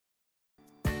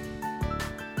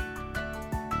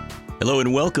Hello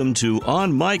and welcome to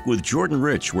On Mic with Jordan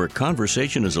Rich, where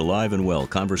conversation is alive and well.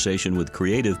 Conversation with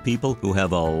creative people who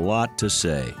have a lot to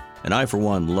say. And I, for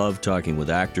one, love talking with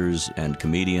actors and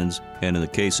comedians, and in the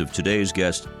case of today's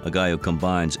guest, a guy who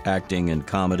combines acting and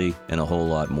comedy and a whole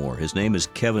lot more. His name is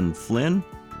Kevin Flynn.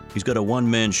 He's got a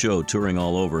one-man show touring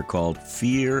all over called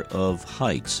Fear of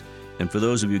Heights. And for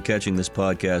those of you catching this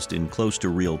podcast in close to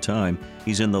real time,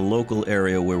 he's in the local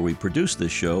area where we produce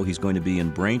this show. He's going to be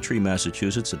in Braintree,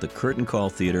 Massachusetts at the Curtain Call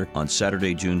Theater on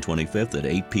Saturday, June 25th at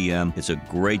 8 p.m. It's a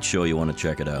great show. You want to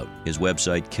check it out. His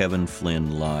website,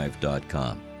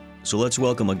 kevinflynnlive.com. So let's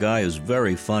welcome a guy who's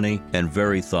very funny and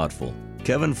very thoughtful.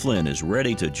 Kevin Flynn is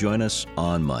ready to join us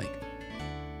on Mic.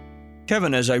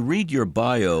 Kevin, as I read your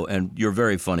bio, and you're a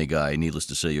very funny guy, needless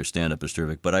to say, your stand-up is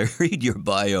terrific, but I read your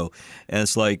bio, and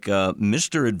it's like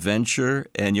Mr. Adventure,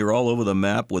 and you're all over the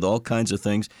map with all kinds of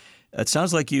things. It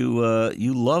sounds like you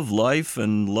love life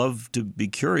and love to be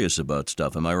curious about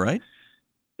stuff. Am I right?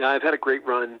 Yeah, I've had a great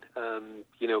run, kind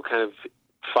of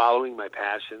following my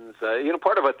passions.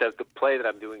 Part of the play that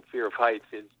I'm doing, Fear of Heights,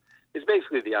 is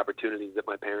basically the opportunities that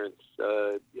my parents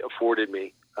afforded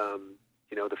me.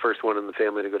 The first one in the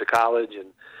family to go to college,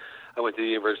 and I went to the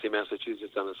University of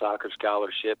Massachusetts on a soccer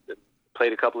scholarship and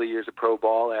played a couple of years of pro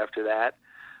ball after that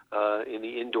in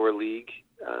the indoor league.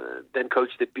 Then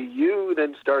coached at BU,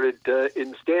 then started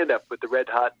in stand-up with the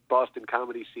red-hot Boston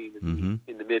comedy scene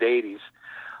in the mid-'80s,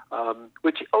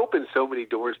 which opened so many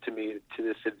doors to me to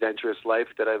this adventurous life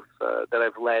that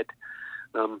I've led.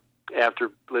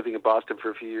 After living in Boston for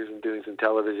a few years and doing some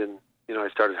television, I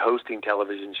started hosting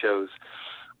television shows.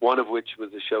 One of which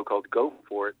was a show called Go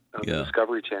For It on the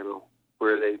Discovery Channel,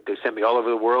 where they sent me all over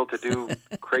the world to do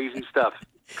crazy stuff.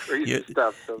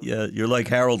 So. Yeah, you're like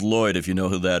Harold Lloyd, if you know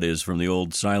who that is, from the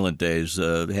old silent days,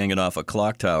 hanging off of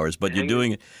clock towers. But you're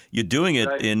doing it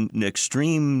right. in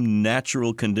extreme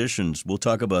natural conditions. We'll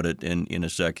talk about it in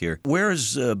a sec here. Where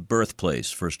is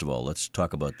birthplace, first of all? Let's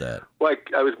talk about that. Well,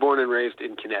 I was born and raised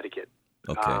in Connecticut.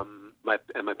 Okay. My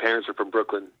parents are from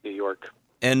Brooklyn, New York.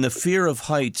 And the Fear of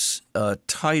Heights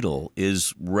title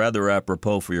is rather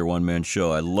apropos for your one-man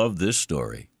show. I love this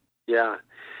story. Yeah.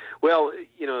 Well,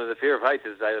 the Fear of Heights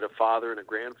is I had a father and a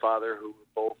grandfather who were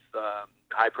both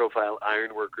high-profile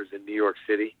ironworkers in New York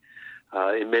City.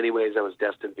 In many ways, I was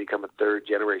destined to become a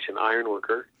third-generation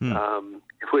ironworker,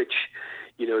 which,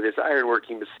 this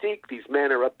ironworking mystique, these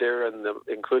men are up there,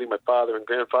 including my father and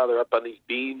grandfather, up on these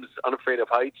beams, unafraid of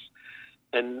heights.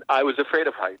 And I was afraid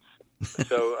of heights.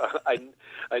 So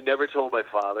I never told my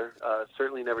father,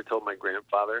 certainly never told my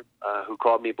grandfather, who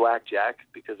called me Blackjack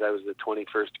because I was the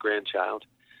 21st grandchild.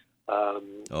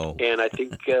 And I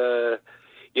think, I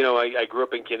grew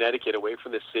up in Connecticut away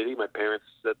from the city. My parents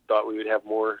thought we would have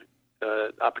more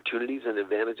opportunities and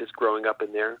advantages growing up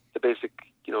in there. The basic,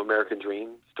 American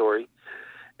dream story.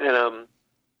 And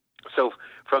so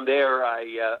from there,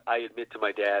 I admit to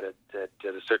my dad at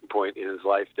a certain point in his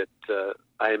life that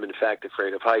I am, in fact,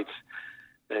 afraid of heights.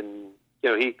 And,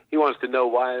 he wants to know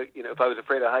why, if I was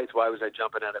afraid of heights, why was I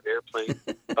jumping out of airplanes,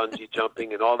 bungee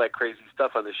jumping, and all that crazy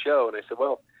stuff on the show? And I said,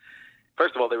 well,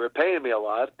 first of all, they were paying me a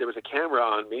lot. There was a camera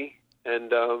on me.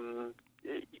 And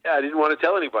I didn't want to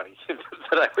tell anybody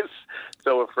that I was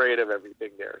so afraid of everything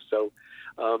there. So,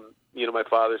 my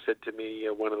father said to me,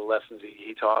 one of the lessons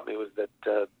he taught me was that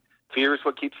fear is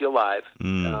what keeps you alive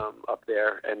up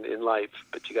there and in life.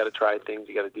 But you got to try things.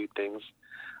 You got to do things.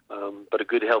 But a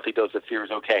good, healthy dose of fear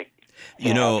is okay.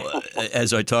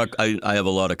 As I talk, I have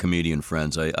a lot of comedian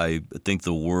friends. I think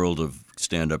the world of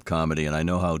stand-up comedy, and I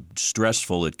know how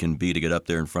stressful it can be to get up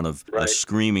there in front of a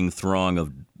screaming throng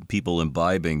of people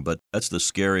imbibing. But that's the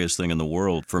scariest thing in the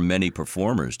world for many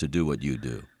performers to do what you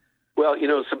do. Well,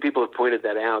 some people have pointed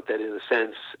that out, that in a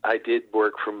sense I did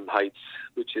work from heights,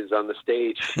 which is on the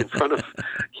stage in front of,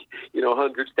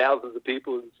 hundreds, thousands of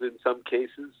people in some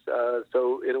cases.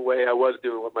 So in a way I was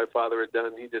doing what my father had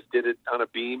done. He just did it on a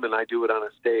beam and I do it on a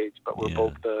stage, but we're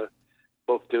both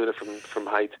doing it from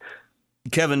heights.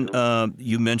 Kevin,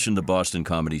 you mentioned the Boston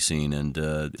comedy scene, and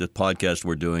the podcast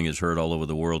we're doing is heard all over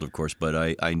the world, of course, but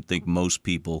I think most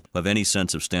people who have any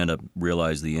sense of stand-up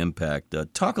realize the impact.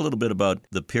 Talk a little bit about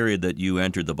the period that you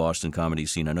entered the Boston comedy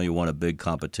scene. I know you won a big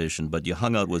competition, but you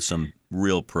hung out with some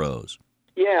real pros.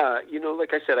 Yeah,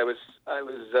 like I said, I was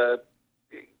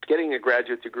getting a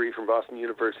graduate degree from Boston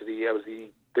University. I was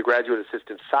the graduate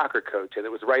assistant soccer coach, and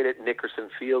it was right at Nickerson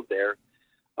Field there.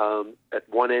 At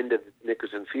one end of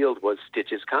Nickerson Field was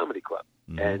Stitch's Comedy Club,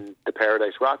 and the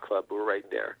Paradise Rock Club were right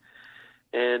there.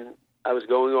 And I was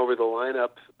going over the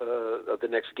lineup of the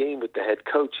next game with the head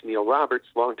coach, Neil Roberts,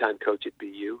 longtime coach at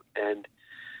BU, and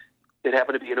it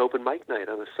happened to be an open mic night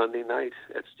on a Sunday night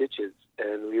at Stitches,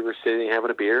 and we were sitting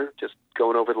having a beer, just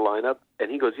going over the lineup,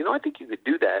 and he goes, I think you could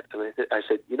do that. And I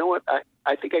said, you know what,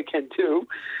 I think I can too,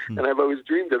 and I've always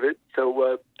dreamed of it.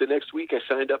 So the next week I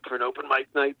signed up for an open mic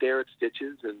night there at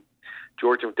Stitches, and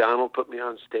George McDonald put me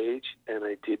on stage, and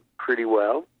I did pretty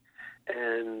well,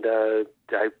 and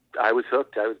I was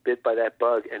hooked. I was bit by that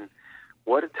bug, and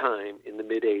what a time in the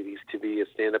mid-'80s to be a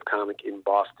stand-up comic in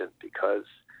Boston, because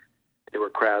there were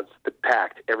crowds that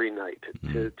packed every night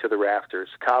to the rafters.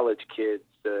 College kids,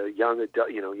 young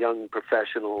adult, young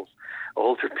professionals,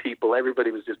 older people.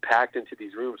 Everybody was just packed into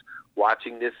these rooms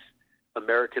watching this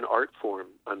American art form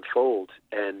unfold.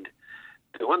 And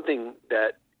the one thing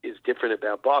that is different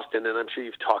about Boston, and I'm sure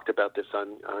you've talked about this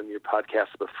on your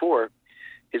podcast before,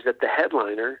 is that the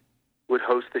headliner would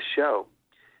host the show.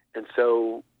 And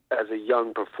so as a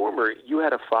young performer, you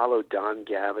had to follow Don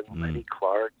Gavin, Lenny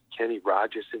Clark, Kenny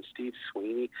Rogers, and Steve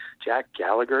Sweeney, Jack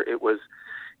Gallagher. It was,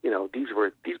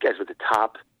 these guys were the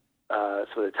top,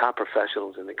 some of the top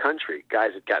professionals in the country.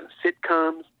 Guys had gotten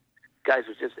sitcoms, guys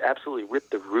who just absolutely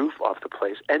ripped the roof off the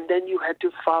place, and then you had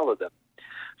to follow them.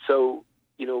 So,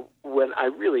 when I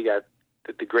really got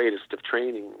the greatest of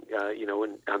training,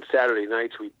 when on Saturday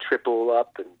nights we'd triple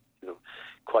up and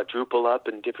quadruple up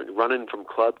and running from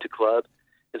club to club.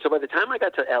 And so by the time I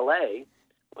got to L.A.,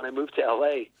 when I moved to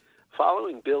L.A.,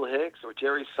 following Bill Hicks or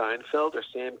Jerry Seinfeld or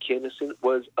Sam Kinison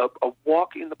was a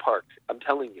walk in the park. I'm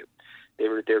telling you.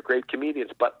 They're great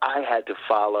comedians, but I had to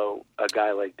follow a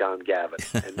guy like Don Gavin,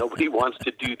 and nobody wants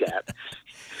to do that.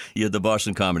 Yeah, the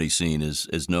Boston comedy scene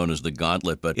is known as the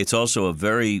Gauntlet, but it's also a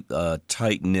very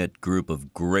tight-knit group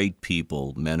of great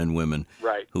people, men and women,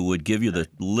 right, who would give you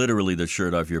literally the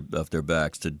shirt off their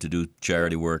backs to do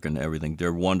charity work and everything.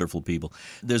 They're wonderful people.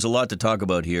 There's a lot to talk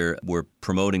about here. We're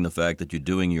promoting the fact that you're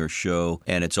doing your show,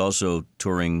 and it's also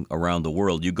touring around the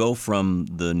world. You go from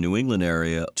the New England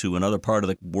area to another part of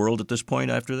the world at this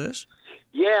point after this?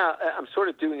 Yeah, I'm sort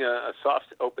of doing a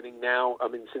soft opening now.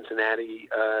 I'm in Cincinnati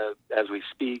as we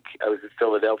speak. I was in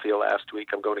Philadelphia last week.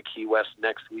 I'm going to Key West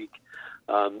next week.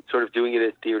 Sort of doing it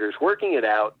at theaters, working it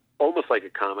out, almost like a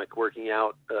comic, working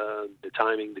out the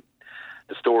timing,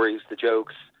 the stories, the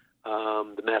jokes,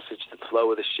 the message, the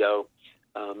flow of the show.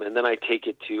 And then I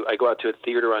go out to a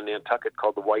theater on Nantucket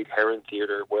called the White Heron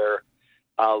Theater, where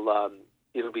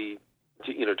it'll be,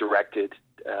 directed,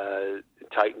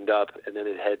 tightened up, and then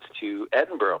it heads to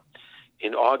Edinburgh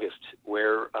in August,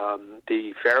 where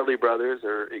the Farrelly brothers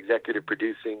are executive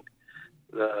producing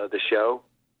the show,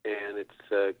 and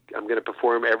I'm going to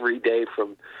perform every day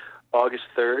from August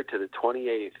 3rd to the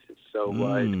 28th. So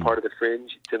it's part of the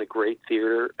Fringe. It's in a great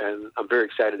theater, and I'm very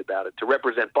excited about it. To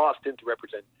represent Boston, to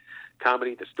represent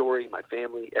comedy, the story, my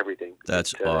family, everything.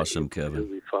 That's awesome, Kevin. It's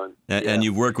really fun. And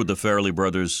you've worked with the Farrelly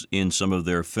brothers in some of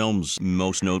their films,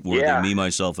 most noteworthy, Me,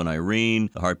 Myself, and Irene,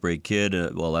 The Heartbreak Kid.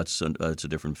 That's a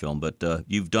different film, but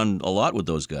you've done a lot with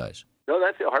those guys. No,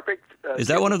 that's it. Heartbreak. Is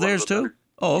that one of theirs, too?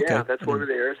 Oh, okay. Yeah, that's one of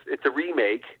theirs. It's a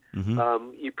remake.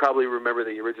 Mm-hmm. You probably remember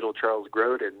the original Charles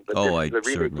Grodin, but the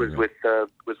remake was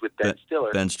with Ben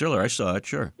Stiller. Ben Stiller, I saw it.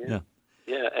 Sure. Yeah.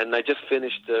 Yeah, and I just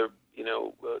finished the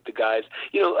guys.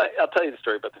 I'll tell you the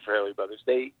story about the Farrelly brothers.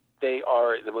 They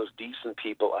are the most decent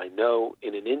people I know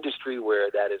in an industry where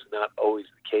that is not always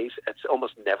the case. It's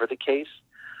almost never the case.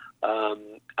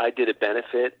 I did a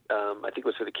benefit. I think it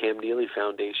was for the Cam Neely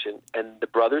Foundation, and the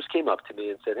brothers came up to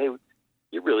me and said, "Hey,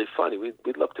 you're really funny.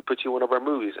 We'd love to put you in one of our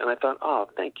movies." And I thought, oh,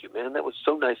 thank you, man. That was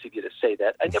so nice of you to say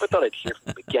that. I never thought I'd hear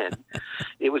from them again.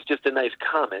 It was just a nice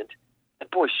comment. And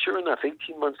boy, sure enough,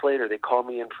 18 months later, they called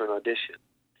me in for an audition.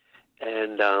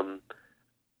 And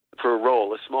for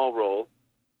a small role.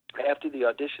 After the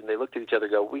audition, they looked at each other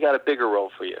and go, "We got a bigger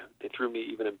role for you." They threw me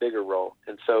even a bigger role.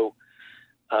 And so,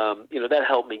 that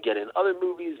helped me get in other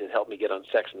movies. It helped me get on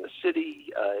Sex and the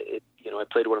City. I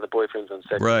played one of the boyfriends on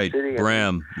Sex and the City. Right,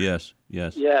 Bram. Yes. Yeah,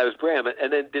 it was Bram.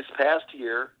 And then this past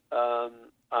year,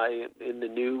 in the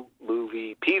new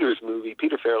movie, Peter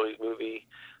Farrelly's movie,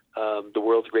 The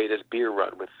World's Greatest Beer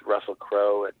Run with Russell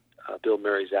Crowe and Bill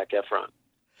Murray, Zac Efron.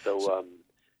 So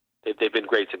they've been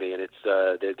great to me, and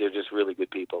they're just really good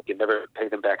people. You can never pay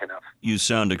them back enough. You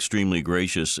sound extremely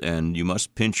gracious, and you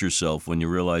must pinch yourself when you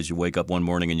realize you wake up one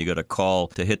morning and you got a call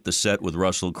to hit the set with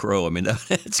Russell Crowe. I mean,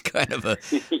 it's kind of a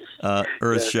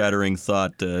earth-shattering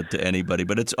thought to anybody,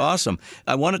 but it's awesome.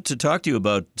 I wanted to talk to you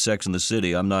about Sex and the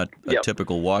City. I'm not a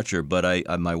typical watcher, but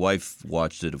my wife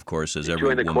watched it, of course, as every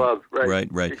woman. Join the club, right?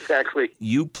 Right. Exactly.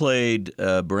 You played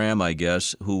Bram, I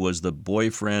guess, who was the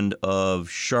boyfriend of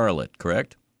Charlotte,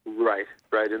 correct?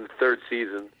 Right, in the third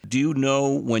season. do you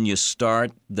know when you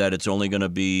start that it's only going to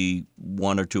be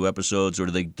 1 or 2 episodes, or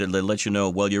do they let you know,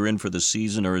 well, you're in for the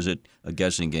season, or is it a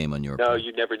guessing game on your part? No,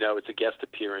 you never know. It's a guest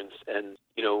appearance, and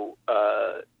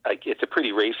it's a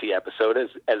pretty racy episode,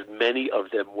 as many of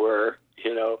them were.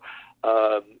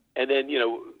 And then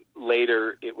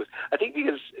later it was, I think,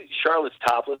 because Charlotte's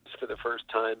topless for the first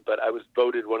time, but I was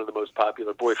voted one of the most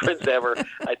popular boyfriends ever.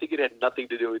 I think it had nothing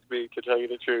to do with me, to tell you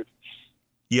the truth.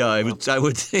 Yeah, I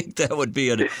would think that would be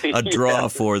a draw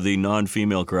for the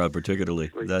non-female crowd,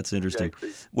 particularly. That's interesting.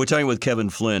 Exactly. We're talking with Kevin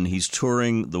Flynn. He's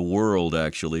touring the world,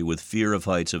 actually, with Fear of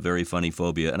Heights, a very funny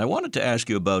phobia. And I wanted to ask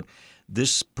you about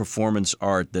this performance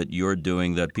art that you're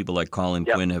doing that people like Colin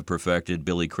Quinn have perfected,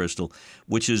 Billy Crystal,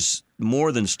 which is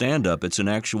more than stand-up. It's an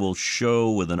actual show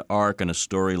with an arc and a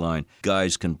storyline.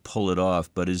 Guys can pull it off.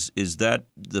 But is that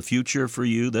the future for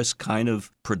you, this kind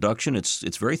of production?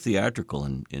 It's very theatrical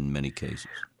in many cases.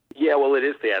 Yeah, well, it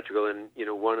is theatrical. And,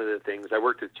 one of the things, I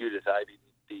worked with Judith Ivey,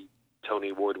 the Tony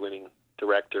Award-winning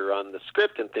director, on the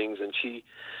script and things, and she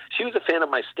was a fan of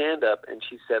my stand-up, and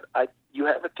she said, you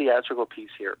have a theatrical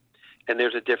piece here. And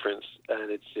there's a difference, and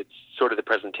it's sort of the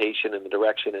presentation and the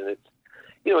direction, and it's,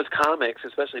 as comics,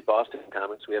 especially Boston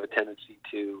comics, we have a tendency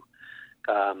to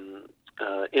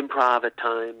improv at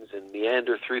times and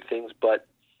meander through things, but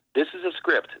this is a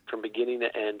script from beginning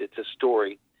to end. It's a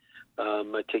story.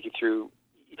 I take you through,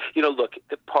 look,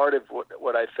 the part of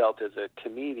what I felt as a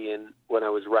comedian when I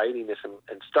was writing this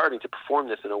and starting to perform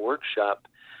this in a workshop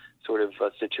sort of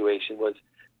situation was,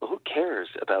 well, who cares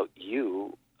about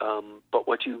you? But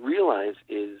what you realize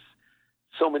is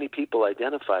so many people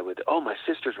identify with, oh, my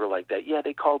sisters were like that. Yeah,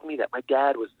 they called me that. My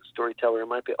dad was the storyteller in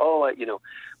my family. Oh,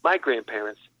 my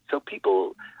grandparents. So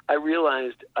people, I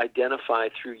realized, identify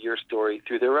through your story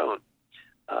through their own.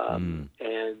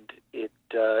 And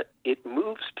it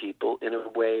moves people in a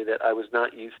way that I was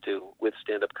not used to with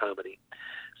stand-up comedy.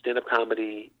 Stand-up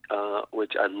comedy,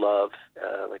 which I love,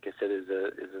 like I said, is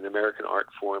an American art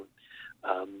form.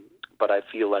 But I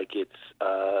feel like it's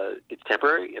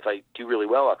temporary. If I do really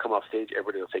well, I'll come off stage.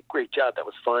 Everybody will say, "Great job, that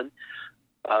was fun."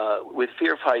 With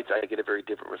Fear of Heights, I get a very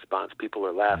different response. People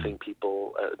are laughing.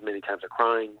 People many times are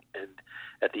crying, and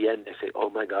at the end they say, "Oh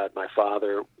my God, my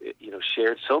father,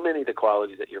 shared so many of the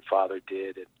qualities that your father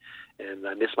did, and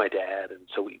I miss my dad." And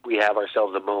so we have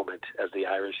ourselves a moment, as the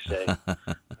Irish say.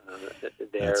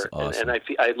 There, That's awesome. and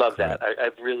I love that.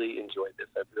 I've really enjoyed this.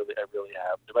 I really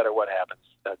have. No matter what happens,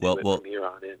 from here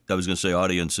on in. I was going to say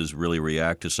audiences really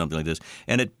react to something like this,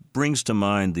 and it brings to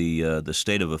mind the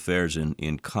state of affairs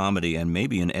in comedy and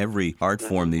maybe in every art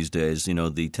form these days.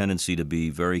 The tendency to be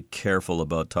very careful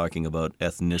about talking about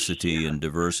ethnicity and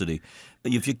diversity.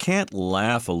 If you can't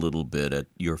laugh a little bit at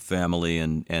your family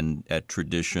and at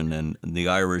tradition and the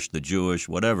Irish, the Jewish,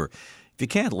 whatever. If you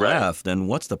can't laugh, then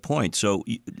what's the point? So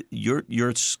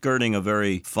you're skirting a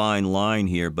very fine line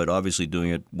here, but obviously doing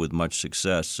it with much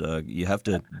success. You have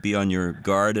to be on your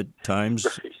guard at times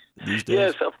these days.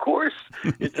 Yes, of course.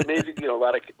 It's amazing. A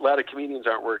lot of comedians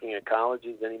aren't working at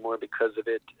colleges anymore because of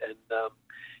it. And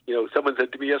someone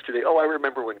said to me yesterday, "Oh, I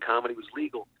remember when comedy was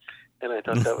legal." And I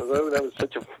thought that was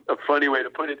such a funny way to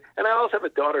put it. And I also have a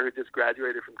daughter who just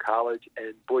graduated from college,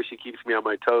 and boy, she keeps me on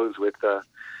my toes with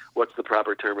what's the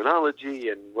proper terminology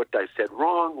and what I said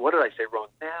wrong. What did I say wrong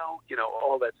now?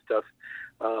 All that stuff.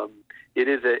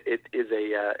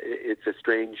 It's a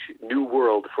strange new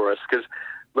world for us because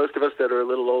most of us that are a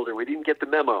little older, we didn't get the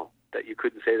memo that you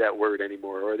couldn't say that word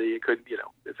anymore, or that you could,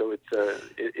 So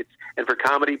it's and for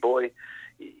comedy, boy,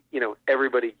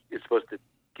 everybody is supposed to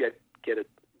get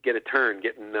a turn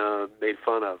getting made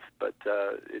fun of, but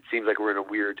it seems like we're in a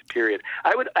weird period.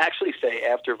 I would actually say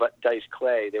after Dice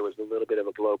Clay, there was a little bit of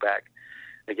a blowback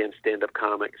against stand-up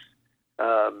comics.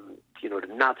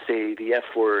 To not say the F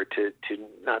word, to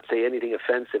not say anything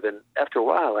offensive. And after a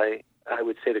while, I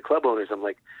would say to club owners, I'm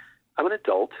like, I'm an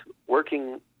adult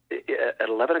working at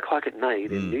 11 o'clock at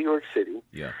night in New York City.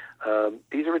 Yeah.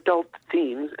 These are adult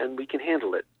themes, and we can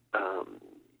handle it.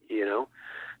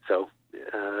 So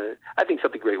I think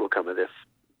something great will come of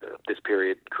this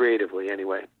period, creatively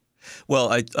anyway.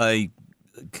 Well, I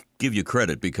give you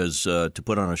credit because to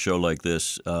put on a show like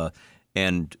this,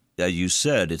 and as you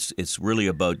said, it's really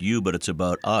about you, but it's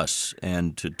about us,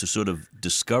 and to sort of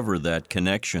discover that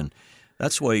connection.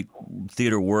 That's why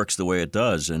theater works the way it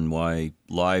does, and why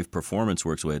live performance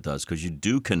works the way it does, because you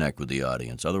do connect with the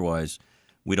audience. Otherwise,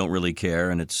 we don't really care,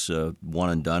 and it's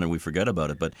one and done, and we forget about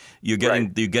it. But you're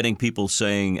getting people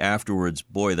saying afterwards,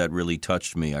 "Boy, that really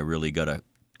touched me. I really got a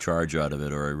charge out of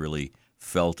it, or I really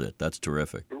felt it." That's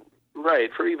terrific.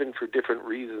 Right, for different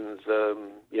reasons.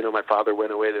 My father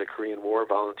went away to the Korean War,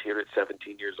 volunteered at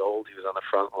 17 years old. He was on the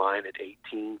front line at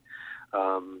 18.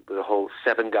 The whole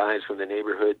 7 guys from the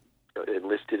neighborhood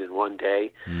enlisted in one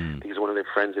day because one of their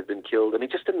friends had been killed. I mean,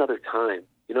 just another time.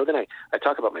 Then I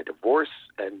talk about my divorce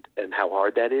and how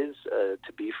hard that is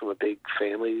to be from a big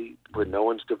family where no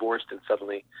one's divorced, and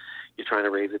suddenly you're trying to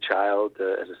raise a child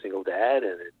as a single dad,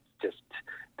 and it's just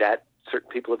that.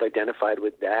 Certain people have identified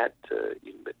with that.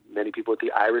 Many people at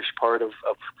the Irish part of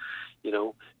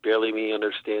barely me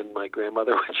understand my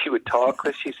grandmother when she would talk,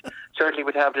 because she certainly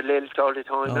would have the lilt all the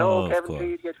time. Oh, Kevin,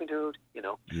 please get me to it.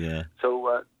 Yeah.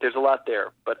 So there's a lot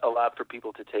there, but a lot for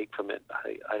people to take from it,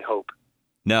 I hope.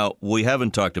 Now, we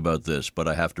haven't talked about this, but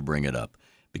I have to bring it up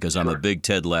because I'm a big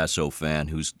Ted Lasso fan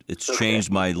it's changed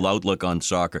my outlook on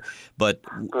soccer. But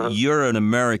you're an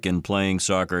American playing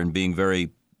soccer and being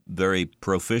very, very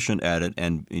proficient at it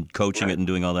and in coaching it and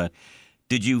doing all that.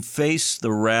 Did you face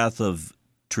the wrath of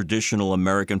traditional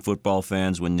American football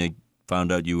fans when they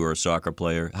found out you were a soccer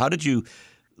player? How did you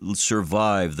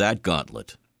survive that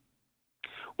gauntlet?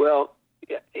 Well,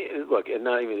 look, and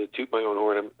not even to toot my own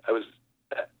horn, I was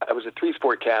a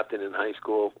 3-sport captain in high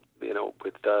school,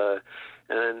 with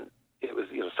and it was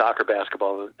soccer,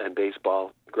 basketball, and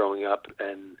baseball growing up,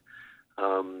 and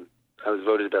I was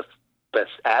voted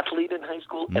best athlete in high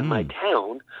school, and my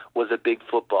town was a big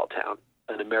football town,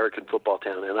 an American football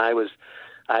town, and I was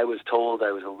told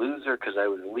I was a loser because I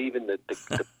was leaving the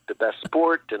best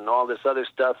sport and all this other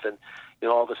stuff, and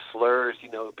all the slurs,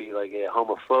 it'd be like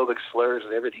homophobic slurs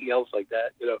and everything else like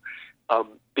that,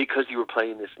 because you were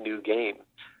playing this new game.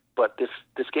 But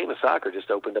this game of soccer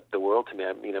just opened up the world to me.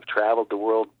 I mean, I've traveled the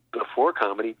world before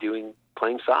comedy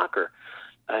playing soccer.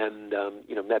 And,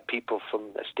 met people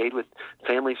I stayed with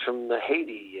families from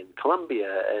Haiti and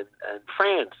Colombia and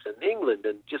France and England.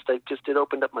 And it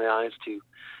opened up my eyes to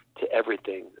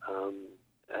everything.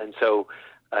 And so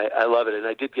I love it. And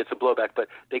I did get some blowback, but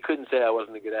they couldn't say I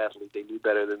wasn't a good athlete. They knew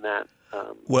better than that.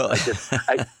 And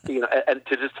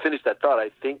to just finish that thought, I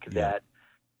think that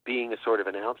being a sort of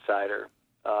an outsider,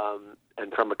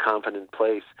 and from a confident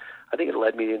place, I think it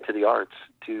led me into the arts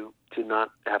to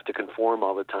not have to conform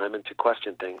all the time and to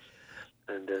question things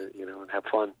and and have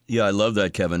fun. Yeah, I love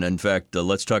that, Kevin. In fact,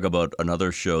 let's talk about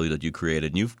another show that you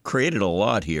created. And you've created a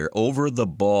lot here. Over the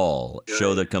Ball,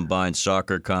 show that combines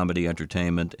soccer, comedy,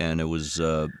 entertainment, and it was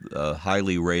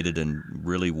highly rated and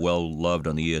really well loved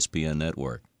on the ESPN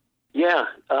network. Yeah,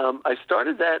 I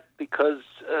started that because,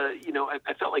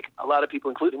 I felt like a lot of people,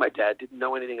 including my dad, didn't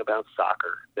know anything about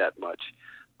soccer that much.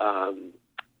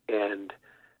 And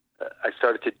I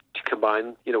started to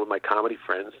combine, with my comedy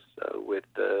friends, with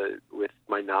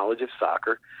my knowledge of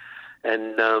soccer.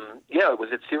 And, it was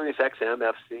at Sirius XM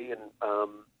FC, and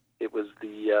it was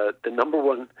the number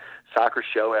one soccer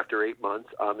show after 8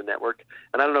 months on the network.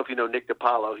 And I don't know if you know Nick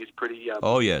DiPaolo. He's pretty...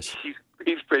 oh, yes.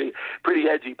 He's pretty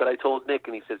edgy, but I told Nick,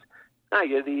 and he says,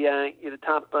 you're the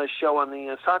top show on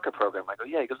the soccer program. I go,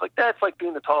 yeah. He goes, that's like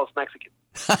being the tallest Mexican.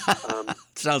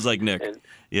 Sounds like Nick.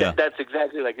 That's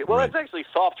exactly like it. Well, That's actually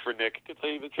soft for Nick, to tell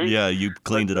you the truth. Yeah, you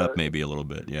cleaned it up maybe a little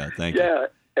bit. Yeah, thank you. Yeah,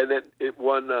 and then it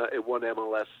won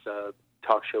MLS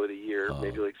Talk Show of the Year,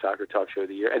 Major League Soccer Talk Show of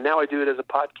the Year, and now I do it as a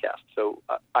podcast. So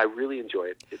I really enjoy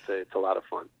it. It's a lot of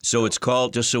fun. So it's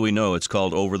called, just so we know, it's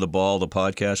called Over the Ball, the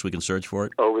podcast. We can search for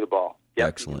it? Over the Ball. Yep,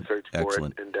 excellent. You can search for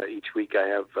excellent. it, and each week I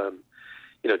have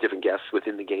different guests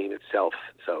within the game itself.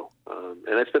 So,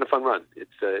 and it's been a fun run. It's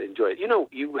enjoy it. You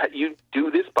do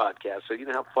this podcast, so you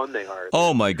know how fun they are.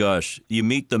 Oh my gosh, you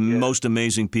meet the most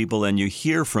amazing people, and you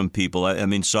hear from people. I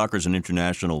mean, soccer's an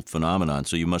international phenomenon,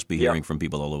 so you must be hearing from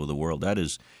people all over the world. That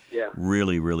is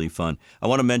really, really fun. I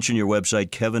want to mention your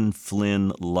website,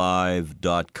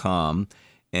 kevinflinnlive.com.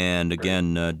 And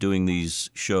again, doing these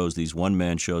shows, these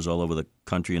one-man shows all over the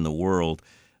country and the world.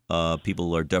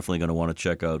 People are definitely going to want to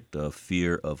check out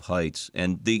Fear of Heights.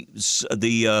 And the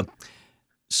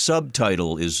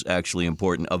subtitle is actually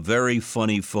important, A Very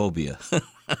Funny Phobia.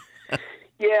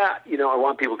 Yeah, I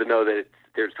want people to know that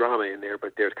there's drama in there,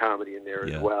 but there's comedy in there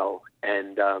as well.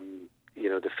 And,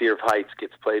 the fear of heights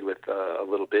gets played with a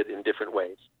little bit in different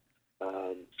ways.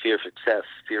 Fear of success,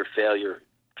 fear of failure,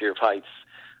 fear of heights,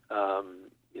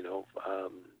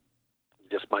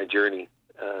 just my journey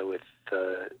with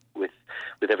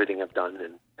everything I've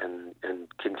done and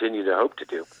continue to hope to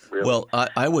do. Really. Well,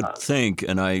 I would think,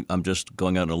 and I'm just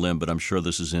going out on a limb, but I'm sure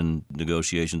this is in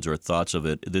negotiations or thoughts of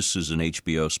it. This is an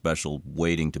HBO special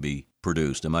waiting to be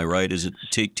produced. Am I right? Is it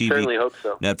TV? Certainly hope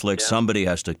so. Netflix. Yeah. Somebody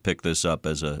has to pick this up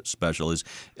as a special. Is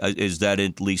that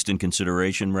at least in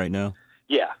consideration right now?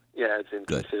 Yeah, it's in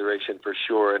consideration for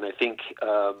sure. And I think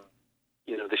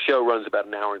the show runs about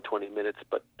an hour and 20 minutes,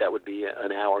 but that would be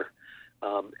an hour.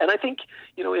 And I think,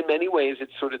 in many ways,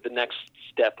 it's sort of the next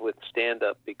step with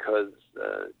stand-up because,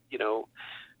 I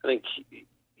think,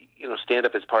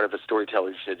 stand-up is part of a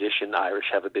storytelling tradition. Irish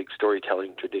have a big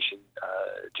storytelling tradition.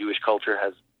 Jewish culture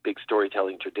has big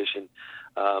storytelling tradition.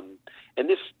 And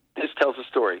this tells a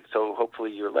story. So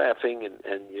hopefully you're laughing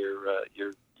and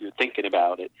you're thinking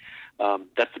about it.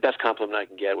 That's the best compliment I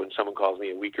can get when someone calls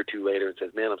me a week or two later and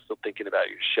says, "Man, I'm still thinking about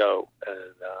your show."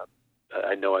 And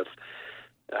I know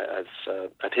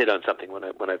I've hit on something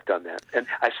when I've done that. And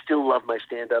I still love my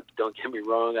stand-up. Don't get me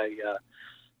wrong. I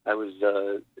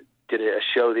did a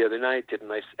show the other night, did a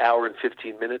nice hour and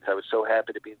 15 minutes. I was so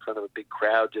happy to be in front of a big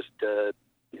crowd, just,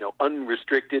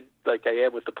 unrestricted like I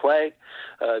am with the play,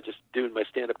 just doing my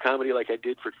stand-up comedy like I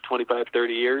did for 25,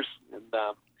 30 years.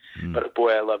 And, but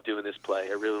boy, I love doing this play.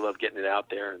 I really love getting it out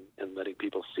there and letting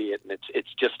people see it. And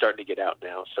it's just starting to get out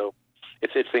now. So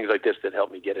it's things like this that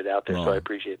help me get it out there. So I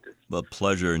appreciate this. Well,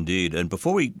 pleasure indeed. And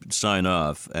before we sign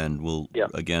off, and we'll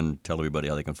again tell everybody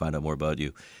how they can find out more about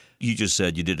you, you just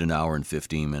said you did an hour and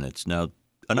 15 minutes. Now,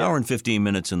 an hour and 15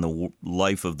 minutes in the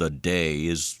life of the day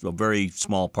is a very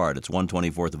small part. It's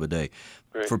 1/24th of a day.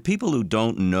 Right. For people who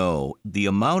don't know, the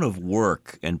amount of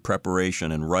work and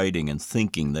preparation and writing and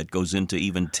thinking that goes into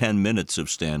even 10 minutes of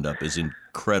stand-up is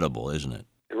incredible, isn't it?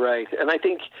 Right. And I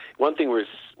think one thing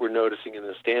we're noticing in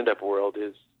the stand-up world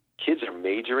is kids are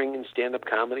majoring in stand-up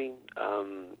comedy.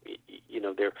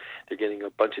 They're getting a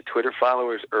bunch of Twitter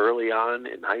followers early on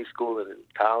in high school and in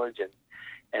college,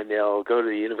 and they'll go to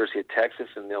the University of Texas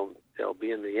and they'll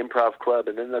be in the improv club,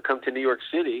 and then they'll come to New York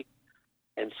City,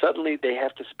 and suddenly they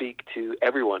have to speak to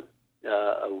everyone,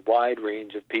 a wide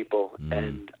range of people.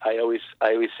 And I always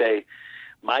say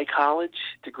my college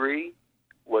degree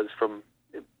was from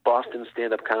Boston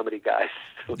stand-up comedy guys,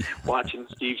 watching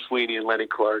Steve Sweeney and Lenny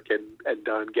Clark and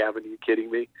Don Gavin. Are you kidding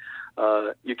me?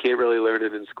 You can't really learn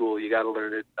it in school. You got to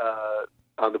learn it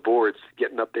on the boards,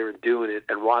 getting up there and doing it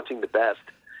and watching the best.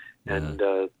 Yeah.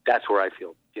 And that's where I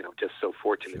feel, just so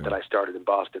fortunate that I started in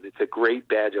Boston. It's a great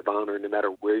badge of honor, no matter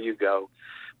where you go.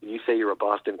 When you say you're a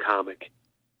Boston comic,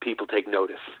 people take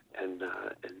notice and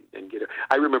get it.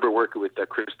 I remember working with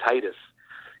Chris Titus.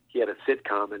 He had a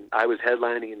sitcom, and I was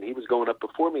headlining, and he was going up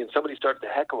before me, and somebody started to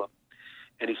heckle him.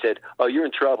 And he said, "Oh, you're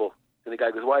in trouble." And the guy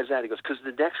goes, "Why is that?" He goes, "Because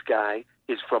the next guy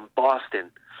is from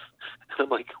Boston." And I'm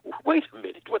like, wait a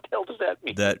minute, what the hell does that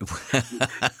mean?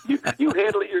 You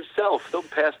handle it yourself. Don't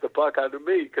pass the buck on to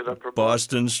me because I'm from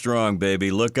Boston strong, baby.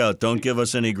 Look out. Don't give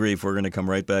us any grief. We're going to come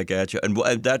right back at you. And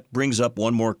that brings up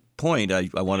one more point. I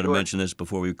wanted to mention this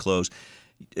before we close.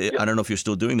 I don't know if you're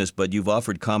still doing this, but you've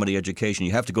offered comedy education.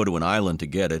 You have to go to an island to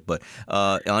get it, but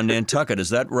on Nantucket,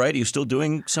 is that right? Are you still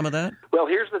doing some of that? Well,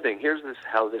 here's the thing. Here's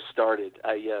how this started.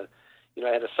 I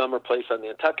had a summer place on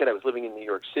Nantucket. I was living in New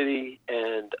York City,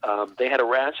 and they had a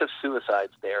rash of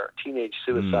suicides there, teenage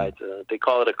suicides. They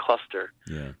call it a cluster,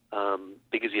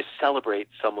 because you celebrate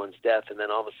someone's death, and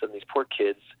then all of a sudden these poor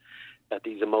kids at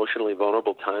these emotionally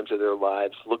vulnerable times of their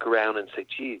lives look around and say,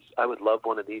 geez, I would love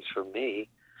one of these for me.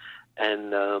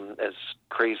 And as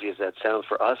crazy as that sounds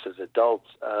for us as adults,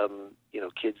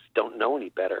 kids don't know any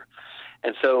better.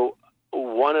 And so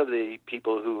one of the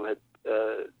people who had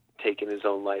taken his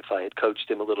own life, I had coached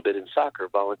him a little bit in soccer,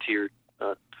 volunteered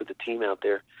for the team out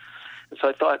there. And so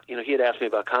I thought, he had asked me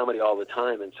about comedy all the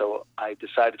time. And so I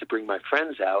decided to bring my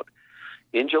friends out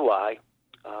in July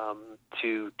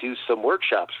to do some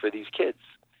workshops for these kids.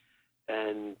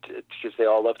 And because they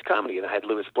all loved comedy. And I had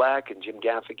Lewis Black and Jim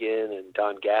Gaffigan and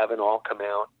Don Gavin all come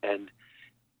out. And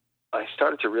I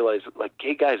started to realize,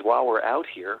 hey, guys, while we're out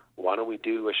here, why don't we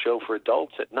do a show for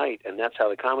adults at night? And that's how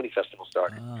the Comedy Festival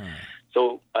started.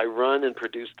 So I run and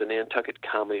produce the Nantucket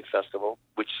Comedy Festival,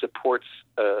 which supports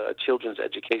a children's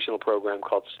educational program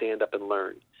called Stand Up and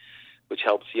Learn, which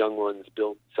helps young ones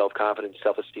build self-confidence,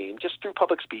 self-esteem, just through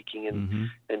public speaking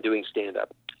and doing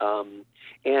stand-up.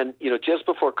 And just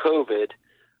before COVID,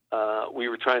 we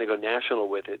were trying to go national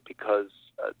with it because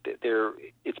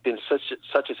it's been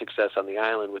such a success on the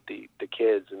island with the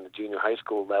kids and the junior high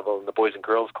school level and the Boys and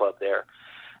Girls Club there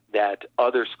that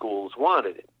other schools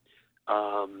wanted it.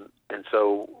 And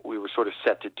so we were sort of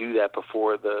set to do that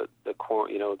before the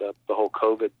whole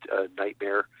COVID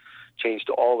nightmare changed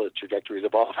all the trajectories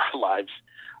of all of our lives.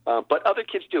 But other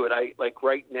kids do it.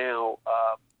 Right now,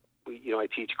 I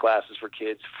teach classes for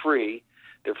kids free.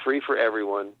 They're free for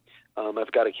everyone.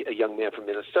 I've got a young man from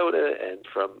Minnesota and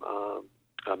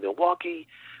from Milwaukee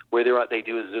where they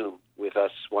do a Zoom with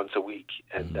us once a week.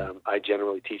 And I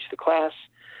generally teach the class.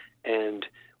 And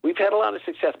we've had a lot of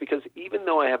success because even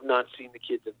though I have not seen the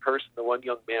kids in person, the one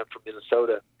young man from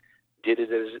Minnesota did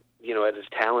it as, at his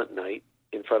talent night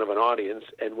in front of an audience.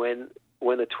 And when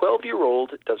a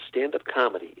 12-year-old does stand-up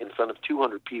comedy in front of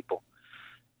 200 people,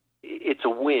 it's a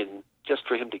win just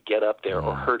for him to get up there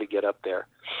or her to get up there.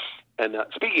 And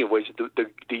speaking of which,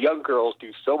 the young girls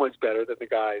do so much better than the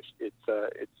guys. It's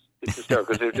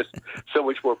hysterical because they're just so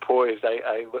much more poised.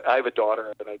 I have a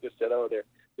daughter, and I just said, they're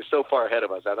so far ahead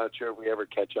of us. I'm not sure if we ever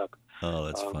catch up. Oh,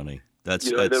 that's funny.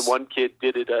 That's And then one kid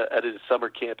did it at his summer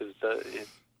camp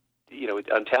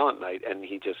on talent night, and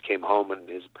he just came home, and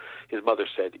his mother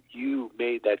said, "You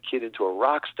made that kid into a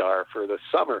rock star for the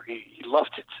summer. He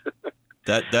loved it."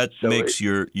 That makes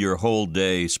your whole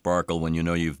day sparkle when you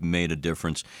know you've made a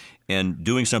difference. And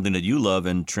doing something that you love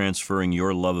and transferring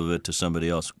your love of it to somebody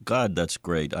else. God, that's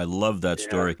great. I love that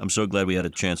story. I'm so glad we had a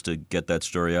chance to get that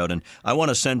story out. And I want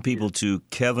to send people to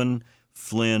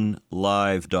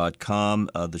KevinFlynnLive.com.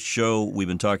 The show we've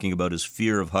been talking about is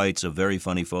Fear of Heights, a very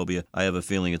funny phobia. I have a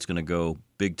feeling it's going to go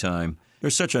big time. You're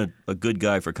such a good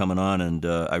guy for coming on, and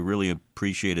I really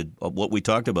appreciated what we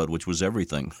talked about, which was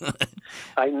everything.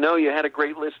 I know you had a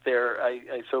great list there.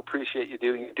 I so appreciate you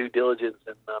doing your due diligence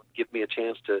and give me a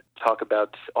chance to talk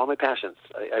about all my passions.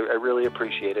 I really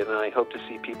appreciate it, and I hope to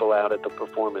see people out at the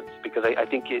performance because I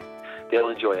think they'll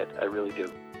enjoy it. I really do.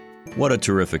 What a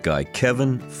terrific guy.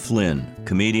 Kevin Flynn,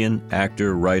 comedian,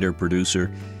 actor, writer,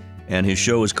 producer. And his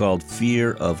show is called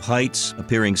Fear of Heights,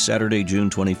 appearing Saturday, June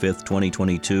 25th,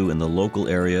 2022 in the local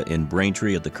area in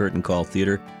Braintree at the Curtain Call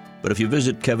Theater. But if you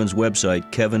visit Kevin's website,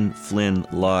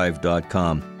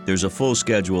 KevinFlynnLive.com, there's a full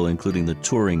schedule, including the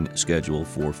touring schedule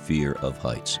for Fear of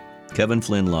Heights.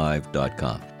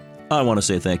 KevinFlynnLive.com. I want to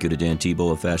say thank you to Dan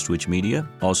Tebow of Fast Twitch Media,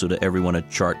 also to everyone at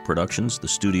Chart Productions, the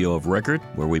studio of record,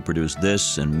 where we produce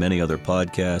this and many other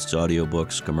podcasts,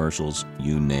 audiobooks, commercials,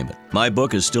 you name it. My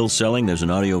book is still selling. There's an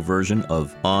audio version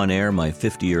of On Air, My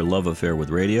 50-Year Love Affair with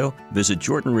Radio. Visit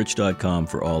JordanRich.com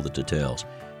for all the details.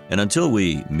 And until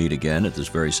we meet again at this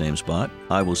very same spot,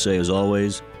 I will say, as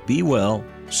always, be well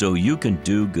so you can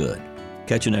do good.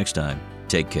 Catch you next time.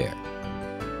 Take care.